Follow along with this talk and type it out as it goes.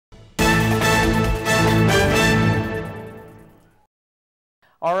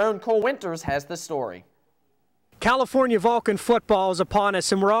Our own Cole Winters has the story. California Vulcan football is upon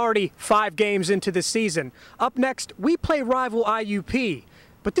us, and we're already 5 games into the season. Up next, we play rival IUP,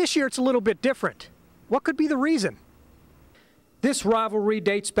 but this year it's a little bit different. What could be the reason? This rivalry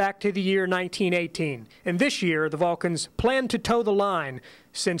dates back to the year 1918, and this year the Vulcans plan to toe the line.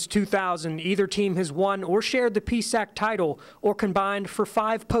 Since 2000, either team has won or shared the PSAC title or combined for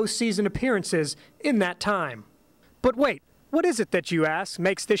 5 postseason appearances in that time. But wait, what is it that you ask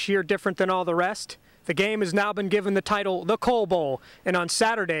makes this year different than all the rest? The game has now been given the title the Cole Bowl, and on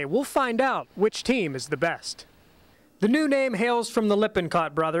Saturday we'll find out which team is the best. The new name hails from the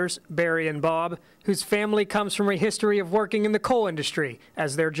Lippincott brothers, Barry and Bob, whose family comes from a history of working in the coal industry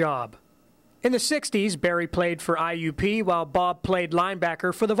as their job. In the 60s, Barry played for IUP while Bob played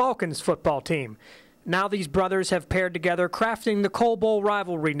linebacker for the Vulcans football team. Now these brothers have paired together, crafting the Cole Bowl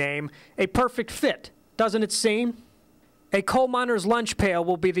rivalry name, a perfect fit, doesn't it seem? A coal miner's lunch pail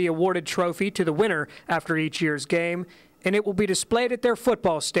will be the awarded trophy to the winner after each year's game, and it will be displayed at their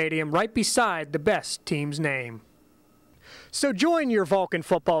football stadium right beside the best team's name. So join your Vulcan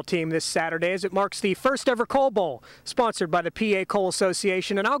football team this Saturday as it marks the first ever Cole Bowl, sponsored by the PA Coal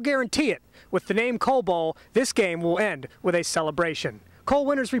Association, and I'll guarantee it, with the name Cole Bowl, this game will end with a celebration. Cole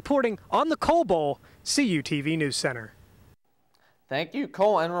Winters reporting on the Cole Bowl, CUTV News Center. Thank you,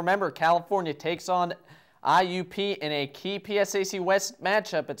 Cole. And remember, California takes on IUP in a key PSAC West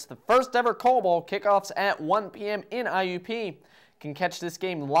matchup. It's the first ever Cole Bowl. Kickoffs at 1 p.m. in IUP. Can catch this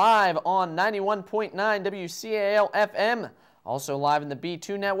game live on 91.9 WCAL FM, also live in the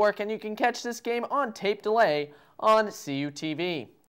B2 network, and you can catch this game on tape delay on CUTV.